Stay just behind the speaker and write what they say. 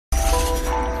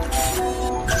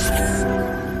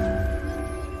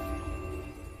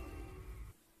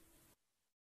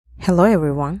Hello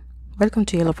everyone, welcome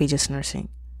to Yellow Pages Nursing.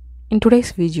 In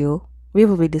today's video, we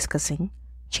will be discussing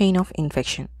chain of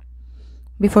infection.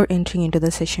 Before entering into the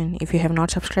session, if you have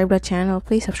not subscribed our channel,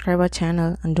 please subscribe our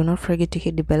channel and do not forget to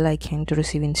hit the bell icon to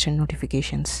receive instant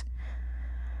notifications.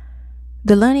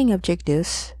 The learning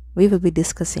objectives we will be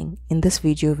discussing in this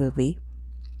video will be: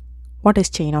 what is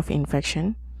chain of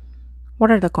infection?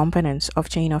 What are the components of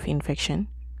chain of infection?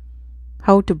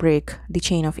 How to break the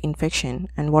chain of infection,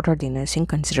 and what are the nursing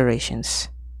considerations?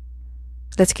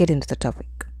 Let's get into the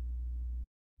topic.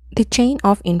 The chain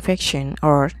of infection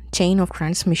or chain of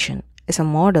transmission is a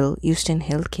model used in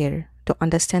healthcare to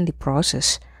understand the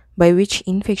process by which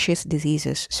infectious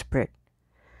diseases spread.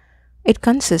 It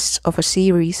consists of a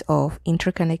series of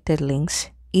interconnected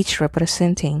links, each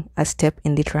representing a step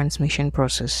in the transmission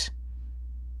process.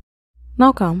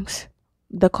 Now comes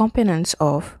the components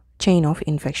of chain of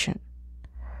infection.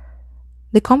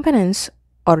 The components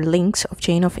or links of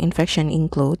chain of infection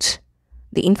includes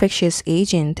the infectious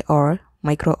agent or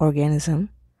microorganism,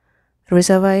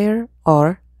 reservoir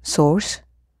or source,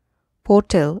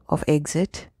 portal of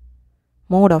exit,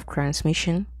 mode of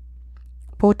transmission,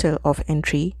 portal of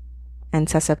entry, and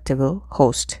susceptible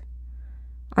host.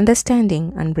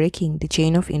 Understanding and breaking the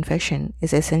chain of infection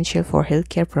is essential for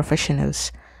healthcare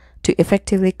professionals to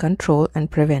effectively control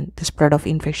and prevent the spread of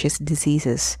infectious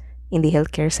diseases in the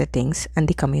healthcare settings and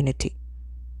the community.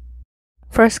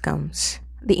 First comes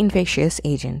the infectious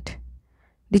agent.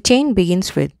 The chain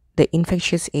begins with the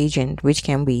infectious agent, which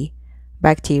can be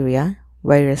bacteria,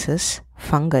 viruses,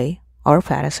 fungi, or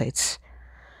parasites.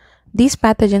 These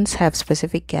pathogens have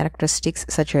specific characteristics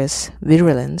such as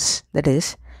virulence, that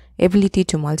is, ability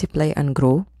to multiply and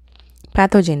grow,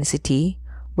 pathogenicity,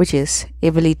 which is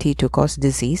ability to cause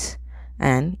disease,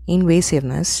 and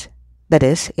invasiveness, that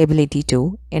is, ability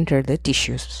to enter the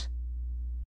tissues.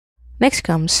 Next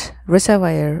comes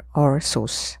reservoir or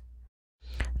source.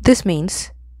 This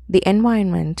means the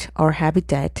environment or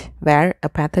habitat where a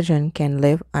pathogen can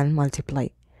live and multiply.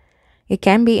 It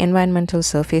can be environmental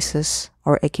surfaces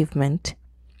or equipment,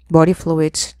 body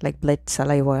fluids like blood,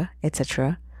 saliva,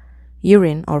 etc.,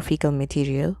 urine or fecal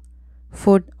material,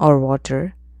 food or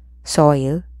water,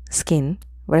 soil, skin,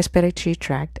 respiratory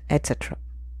tract, etc.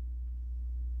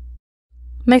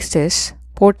 Next is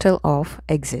portal of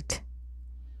exit.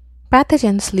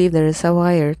 Pathogens leave the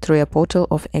reservoir through a portal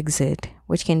of exit,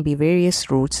 which can be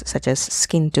various routes such as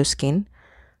skin to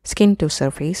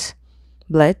surface,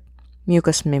 blood,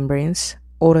 mucous membranes,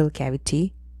 oral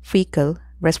cavity, fecal,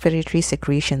 respiratory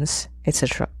secretions,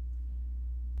 etc.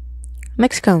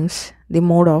 Next comes the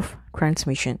mode of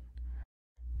transmission.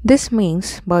 This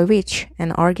means by which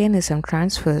an organism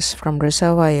transfers from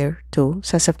reservoir to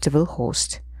susceptible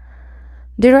host.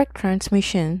 Direct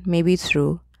transmission may be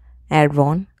through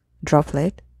airborne,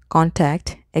 droplet,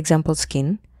 contact, example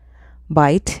skin,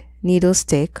 bite, needle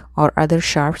stick, or other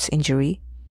sharp injury.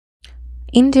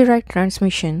 Indirect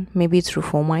transmission may be through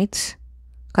fomites,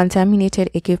 contaminated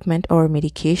equipment or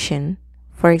medication,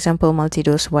 for example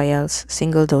multi-dose vials,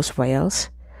 single-dose vials,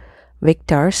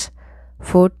 vectors,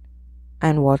 food,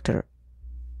 and water.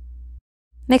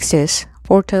 Next is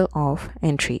portal of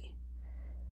entry.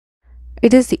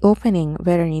 It is the opening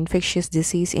where an infectious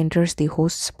disease enters the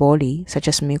host's body, such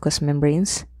as mucous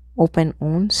membranes, open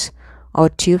wounds, or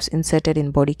tubes inserted in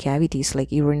body cavities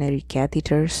like urinary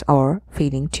catheters or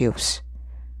feeding tubes.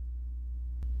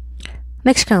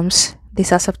 Next comes the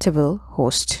susceptible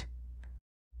host.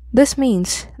 This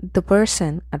means the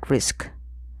person at risk.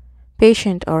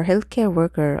 Patient or healthcare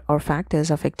worker or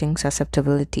factors affecting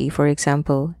susceptibility, for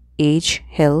example, age,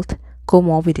 health,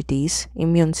 comorbidities,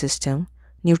 immune system,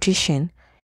 nutrition,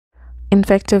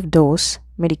 infective dose,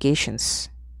 medications.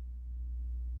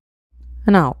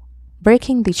 Now,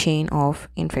 breaking the chain of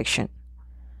infection.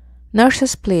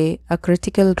 Nurses play a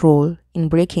critical role in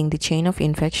breaking the chain of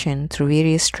infection through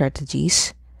various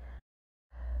strategies.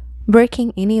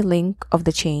 Breaking any link of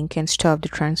the chain can stop the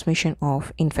transmission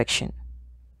of infection.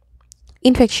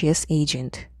 Infectious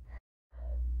agent.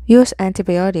 Use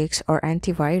antibiotics or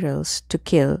antivirals to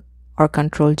kill or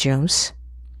control germs.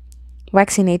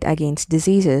 Vaccinate against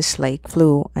diseases like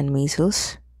flu and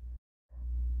measles.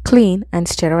 Clean and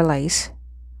sterilize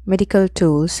medical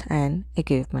tools and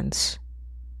equipments.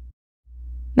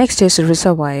 Next is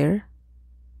reservoir.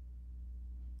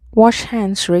 Wash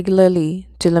hands regularly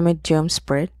to limit germ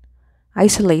spread.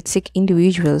 Isolate sick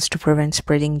individuals to prevent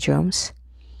spreading germs.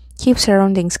 Keep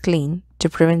surroundings clean to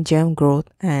prevent germ growth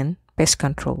and pest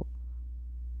control.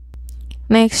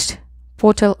 Next,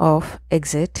 portal of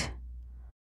exit.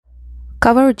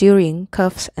 Cover during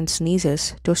coughs and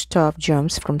sneezes to stop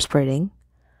germs from spreading.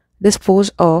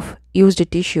 Dispose of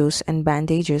used tissues and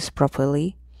bandages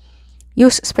properly,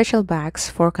 use special bags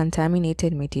for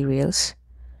contaminated materials,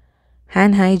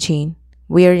 hand hygiene,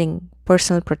 wearing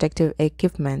personal protective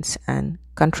equipments, and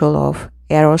control of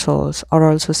aerosols are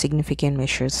also significant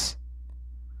measures.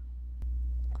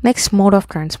 Next, mode of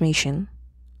transmission.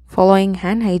 Following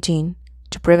hand hygiene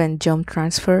to prevent germ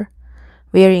transfer,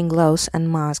 wearing gloves and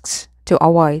masks to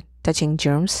avoid touching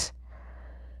germs,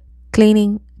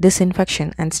 cleaning,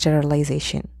 disinfection, and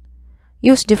sterilization.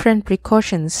 Use different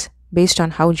precautions based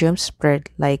on how germs spread,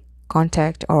 like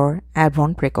contact or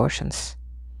airborne precautions.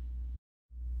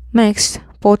 Next,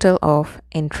 portal of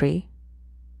entry.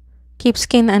 Keep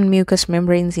skin and mucous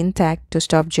membranes intact to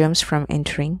stop germs from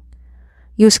entering.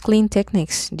 Use clean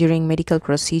techniques during medical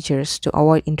procedures to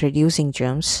avoid introducing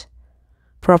germs.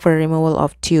 Proper removal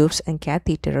of tubes and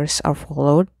catheters are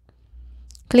followed.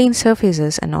 Clean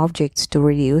surfaces and objects to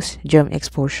reduce germ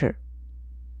exposure.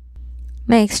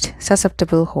 Next,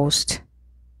 susceptible host.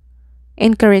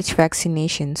 Encourage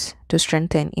vaccinations to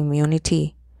strengthen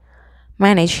immunity.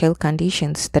 Manage health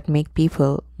conditions that make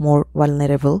people more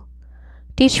vulnerable.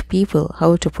 Teach people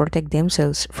how to protect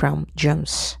themselves from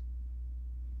germs.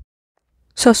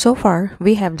 So far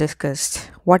we have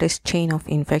discussed what is chain of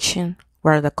infection,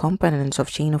 what are the components of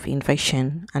chain of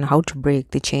infection, and how to break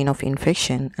the chain of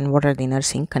infection, and what are the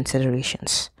nursing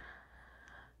considerations.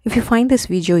 If you find this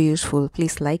video useful,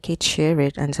 please like it, share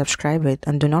it, and subscribe it,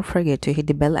 and do not forget to hit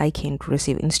the bell icon to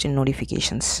receive instant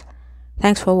notifications.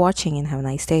 Thanks for watching and have a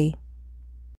nice day.